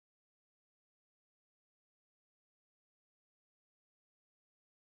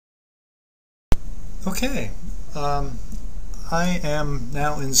Okay, I am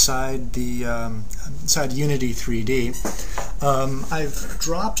now inside the inside Unity 3D. I've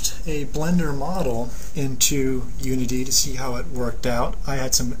dropped a Blender model into Unity to see how it worked out. I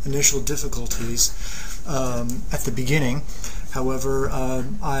had some initial difficulties at the beginning. However,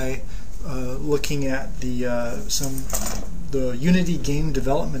 looking at the Unity Game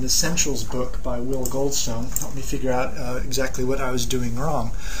Development Essentials book by Will Goldstone helped me figure out exactly what I was doing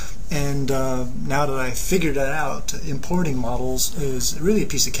wrong. And now that I figured that out, importing models is really a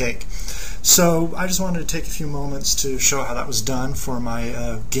piece of cake. So I just wanted to take a few moments to show how that was done for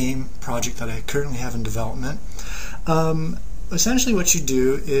my game project that I currently have in development. Essentially what you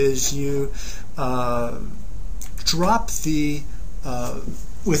do is you drop the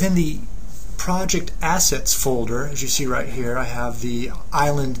within the project assets folder, as you see right here, I have the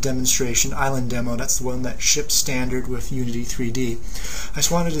island demonstration, island demo. That's the one that ships standard with Unity 3D. I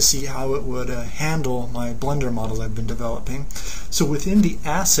just wanted to see how it would handle my Blender models I've been developing. So within the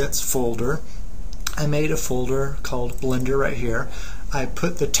assets folder, I made a folder called Blender right here. I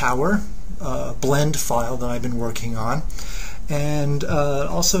put the tower blend file that I've been working on, and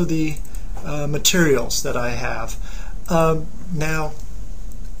also the materials that I have. Now,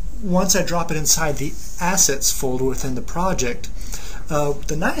 once I drop it inside the assets folder within the project,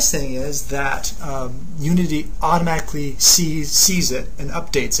 the nice thing is that Unity automatically sees it and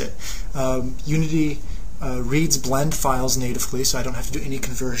updates it. Unity reads blend files natively, so I don't have to do any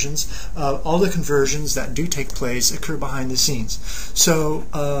conversions. All the conversions that do take place occur behind the scenes.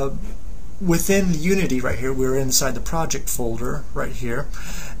 So within Unity right here, we're inside the project folder right here,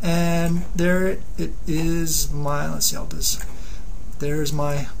 and there it is. Let's see how this. There's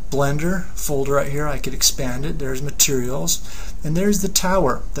my Blender folder right here. I could expand it. There's materials, and there's the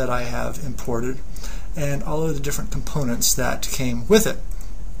tower that I have imported, and all of the different components that came with it.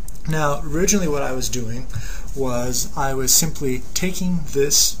 Now, originally what I was doing was I was simply taking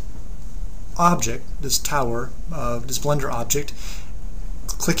this object, this tower, this Blender object,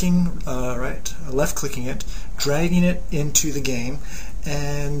 clicking left clicking it, dragging it into the game,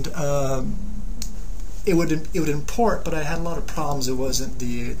 and it would import, but I had a lot of problems. It wasn't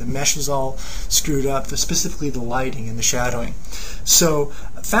the mesh was all screwed up, specifically the lighting and the shadowing. So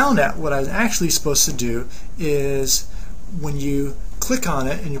I found out what I was actually supposed to do is when you click on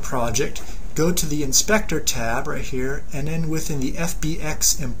it in your project, go to the Inspector tab right here, and then within the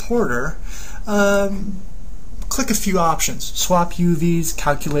FBX importer, click a few options: swap UVs,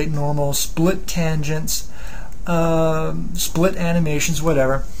 calculate normal, split tangents, split animations,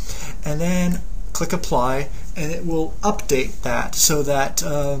 whatever, and then click apply, and it will update that so that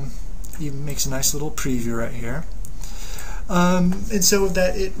even makes a nice little preview right here, and so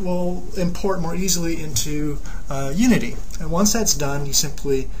that it will import more easily into Unity. And once that's done, you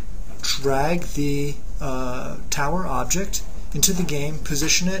simply drag the tower object into the game,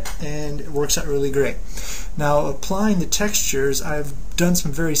 position it, and it works out really great. Now, applying the textures, I've done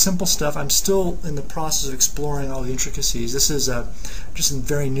some very simple stuff. I'm still in the process of exploring all the intricacies. This is just a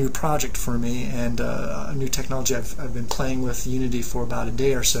very new project for me, and a new technology I've been playing with Unity for about a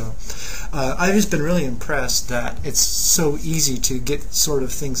day or so. I've just been really impressed that it's so easy to get sort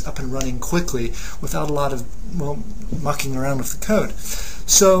of things up and running quickly without a lot of, well, mucking around with the code.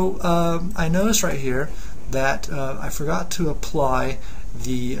 So I noticed right here that I forgot to apply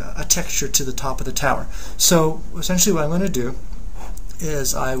a texture to the top of the tower. So essentially what I'm going to do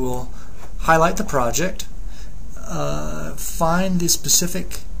is I will highlight the project, find the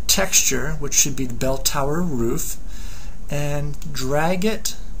specific texture, which should be the bell tower roof, and drag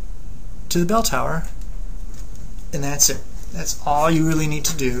it to the bell tower, and that's it. That's all you really need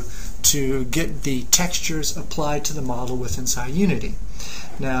to do to get the textures applied to the model with inside Unity.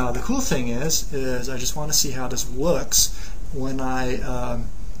 Now, the cool thing is I just want to see how this looks when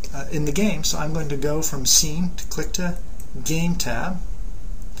in the game. So I'm going to go from Scene to click to Game tab,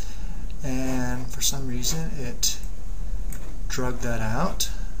 and for some reason it drug that out.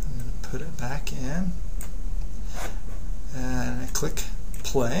 I'm going to put it back in, and I click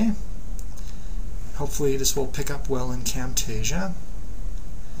Play. Hopefully this will pick up well in Camtasia,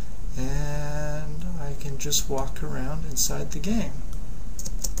 and I can just walk around inside the game.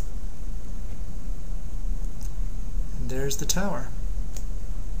 There's the tower.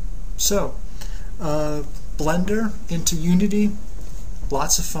 So, Blender into Unity,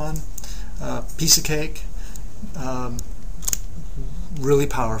 lots of fun, piece of cake, really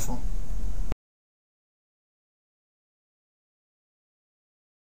powerful.